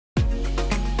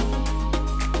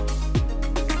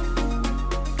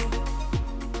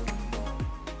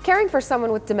Caring for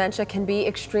someone with dementia can be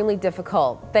extremely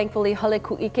difficult. Thankfully,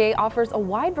 Hale offers a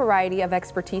wide variety of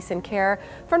expertise and care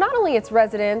for not only its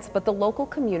residents, but the local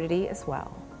community as well.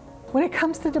 When it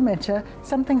comes to dementia,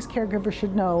 some things caregivers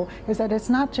should know is that it's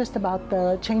not just about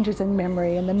the changes in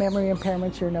memory and the memory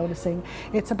impairments you're noticing.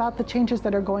 It's about the changes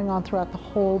that are going on throughout the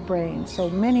whole brain. So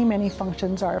many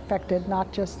functions are affected,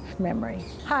 not just memory.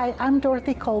 Hi, I'm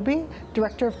Dorothy Colby,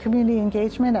 Director of Community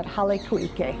Engagement at Hale.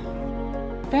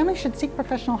 Families should seek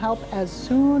professional help as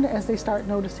soon as they start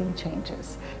noticing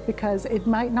changes, because it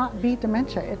might not be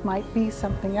dementia, it might be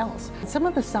something else. Some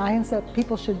of the signs that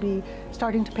people should be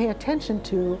starting to pay attention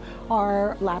to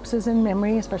are lapses in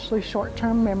memory, especially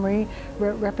short-term memory,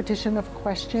 repetition of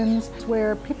questions,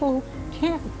 where people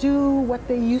can't do what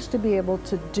they used to be able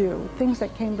to do, things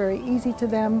that came very easy to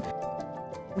them.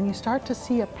 When you start to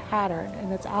see a pattern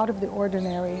and it's out of the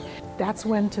ordinary, that's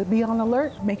when to be on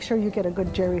alert. Make sure you get a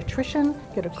good geriatrician,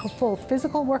 get a full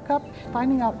physical workup.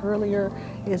 Finding out earlier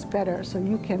is better, so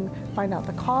you can find out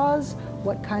the cause,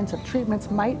 what kinds of treatments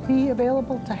might be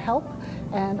available to help,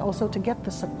 and also to get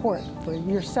the support for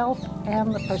yourself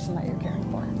and the person that you're caring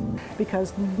for.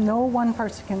 Because no one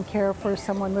person can care for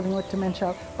someone living with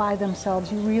dementia by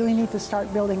themselves. You really need to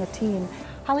start building a team.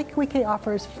 Hale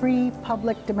offers free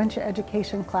public dementia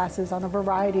education classes on a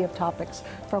variety of topics,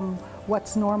 from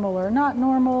what's normal or not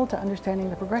normal, to understanding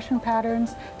the progression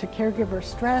patterns, to caregiver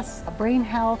stress, brain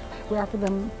health. We offer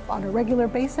them on a regular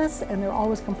basis, and they're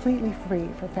always completely free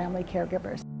for family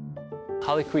caregivers.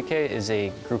 Hale is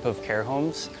a group of care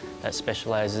homes that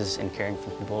specializes in caring for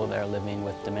people that are living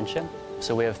with dementia.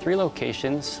 So we have 3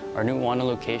 locations. Our new Wana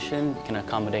location can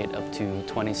accommodate up to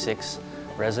 26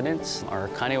 residents. Our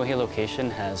Kaneohe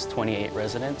location has 28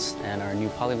 residents, and our new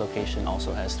Pali location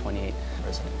also has 28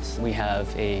 residents. We have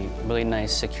a really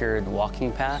nice secured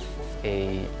walking path,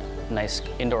 a nice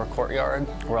indoor courtyard.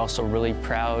 We're also really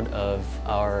proud of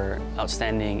our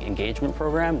outstanding engagement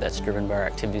program that's driven by our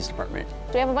activities department.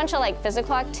 We have a bunch of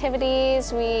physical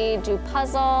activities, we do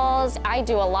puzzles. I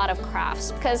do a lot of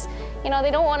crafts because,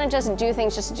 they don't want to just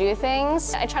do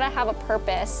things. I try to have a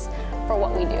purpose for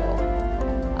what we do.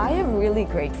 I am really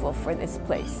grateful for this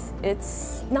place.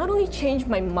 It's not only changed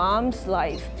my mom's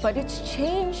life, but it's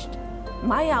changed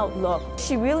my outlook.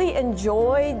 She really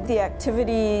enjoyed the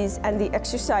activities and the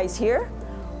exercise here,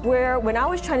 where when I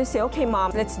was trying to say, okay,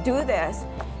 Mom, let's do this,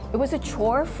 it was a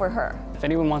chore for her. If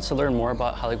anyone wants to learn more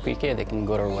about Hale, they can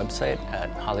go to our website at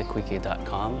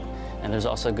halequike.com. And there's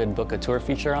also a good book a tour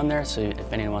feature on there, so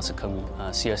if anyone wants to come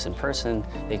see us in person,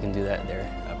 they can do that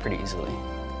there pretty easily.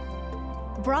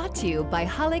 Brought to you by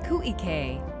Hale.